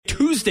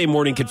Tuesday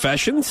morning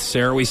confessions.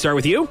 Sarah, we start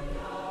with you.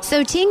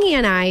 So Tingy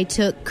and I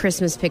took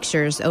Christmas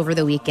pictures over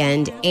the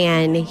weekend,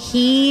 and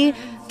he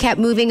kept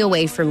moving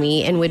away from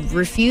me and would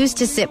refuse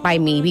to sit by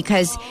me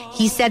because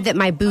he said that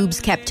my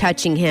boobs kept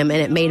touching him and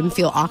it made him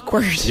feel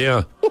awkward.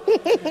 Yeah.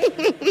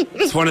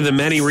 It's one of the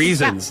many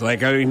reasons.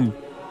 Like, I mean,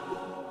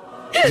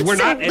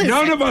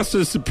 none of us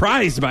is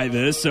surprised by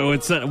this, so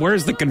it's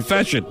where's the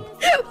confession?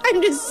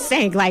 I'm just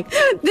saying, like,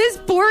 this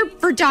poor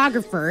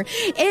photographer,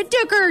 it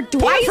took her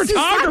twice Poor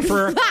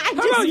photographer? as long.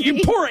 How about you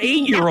poor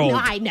 8-year-old? No,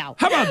 I know.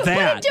 How about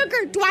that? It took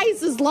her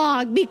twice as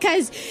long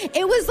because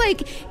it was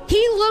like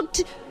he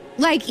looked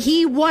like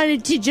he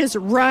wanted to just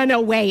run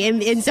away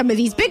in some of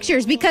these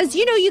pictures because,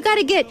 you know, you got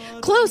to get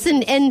close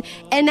and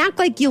act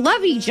like you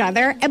love each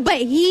other. But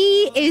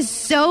he is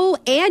so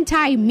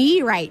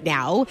anti-me right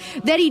now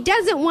that he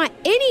doesn't want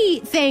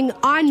anything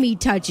on me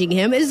touching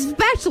him,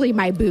 especially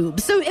my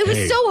boobs. So it was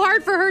so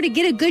hard for her to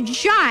get a good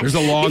shot. There's a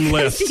long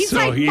list. He's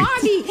like,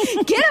 Mommy,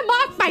 get him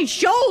off my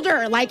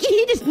shoulder. Like,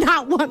 he does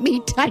not want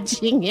me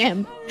touching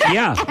him.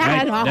 Yeah,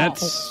 at all.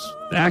 That's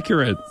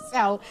accurate.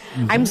 So,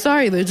 I'm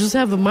sorry, they just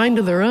have a mind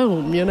of their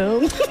own, you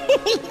know?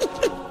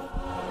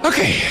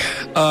 Okay.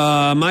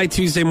 My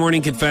Tuesday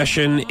morning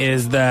confession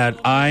is that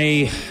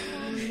I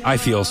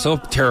feel so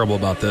terrible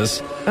about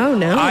this. Oh,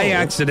 no. I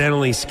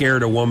accidentally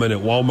scared a woman at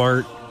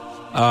Walmart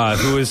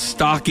who was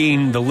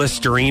stocking the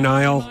Listerine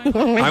aisle.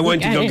 I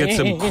went to go get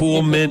some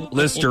Cool Mint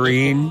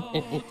Listerine,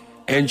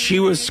 and she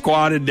was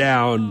squatted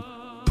down,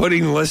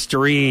 putting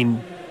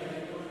Listerine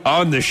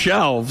on the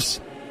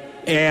shelves.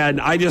 And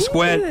I just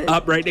went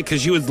up right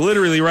because she was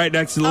literally right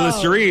next to the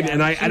Listerine, yeah,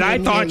 and I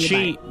thought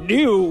she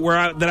knew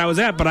that I was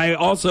at. But I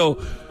also,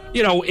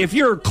 you know, if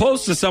you're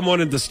close to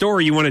someone at the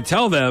store, you want to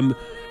tell them.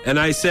 And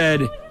I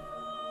said,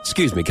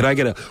 "Excuse me, can I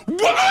get a?"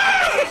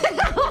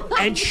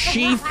 And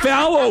she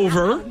fell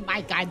over. Oh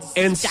my God! Stop.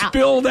 And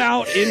spilled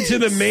out into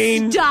the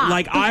main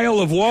aisle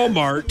of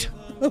Walmart.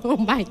 Oh,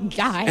 my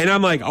God. And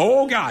I'm like,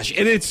 oh, gosh.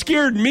 And it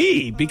scared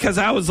me because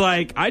I was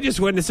like, I just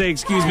went to say,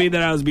 excuse me,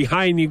 that I was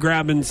behind you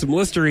grabbing some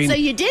Listerine. So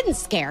you didn't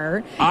scare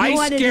her.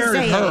 I scared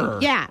her.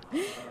 Yeah.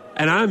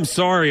 And I'm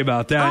sorry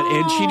about that.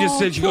 And she just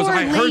said, she goes,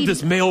 I heard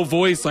this male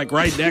voice like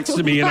right next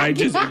to me, and I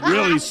just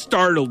really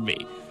startled me.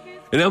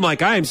 And I'm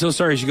like, I am so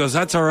sorry. She goes,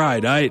 that's all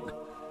right. I'm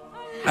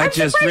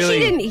just surprised really. She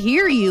didn't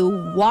hear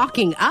you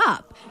walking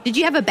up. Did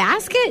you have a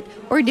basket,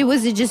 or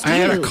was it just you? I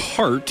had a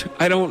cart.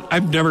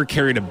 I've never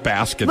carried a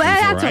basket before.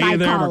 That's what I I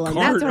either call have a them.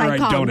 cart That's what or I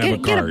call don't them. have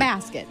a cart. Get a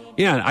basket.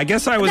 Yeah, I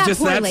guess I was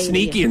just that lady.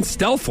 sneaky and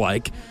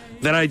stealth-like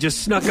that I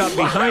just snuck up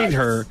behind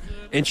her,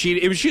 and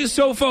she was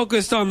so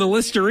focused on the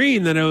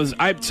Listerine that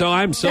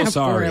I'm so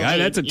sorry.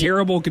 That's a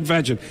terrible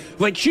confession.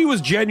 Like, she was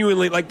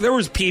genuinely, like, there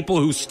was people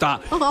who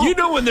stopped. Oh. You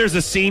know when there's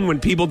a scene when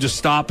people just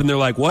stop and they're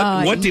like,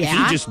 what did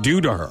he just do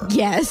to her?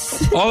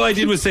 Yes. All I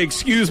did was say,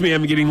 excuse me,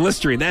 I'm getting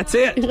Listerine. That's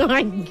it. Oh,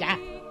 my God.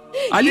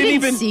 I didn't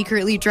even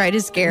secretly try to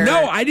scare her.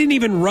 No, I didn't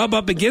even rub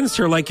up against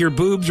her like your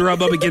boobs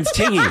rub up against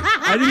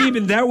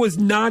Tingy. That was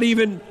not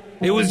even,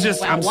 it was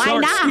just, I'm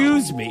sorry,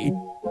 excuse me.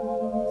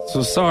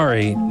 So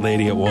sorry,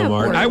 lady at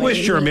Walmart. I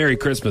wished her a Merry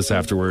Christmas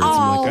afterwards.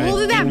 Oh,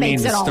 well, that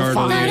makes it all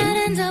fun.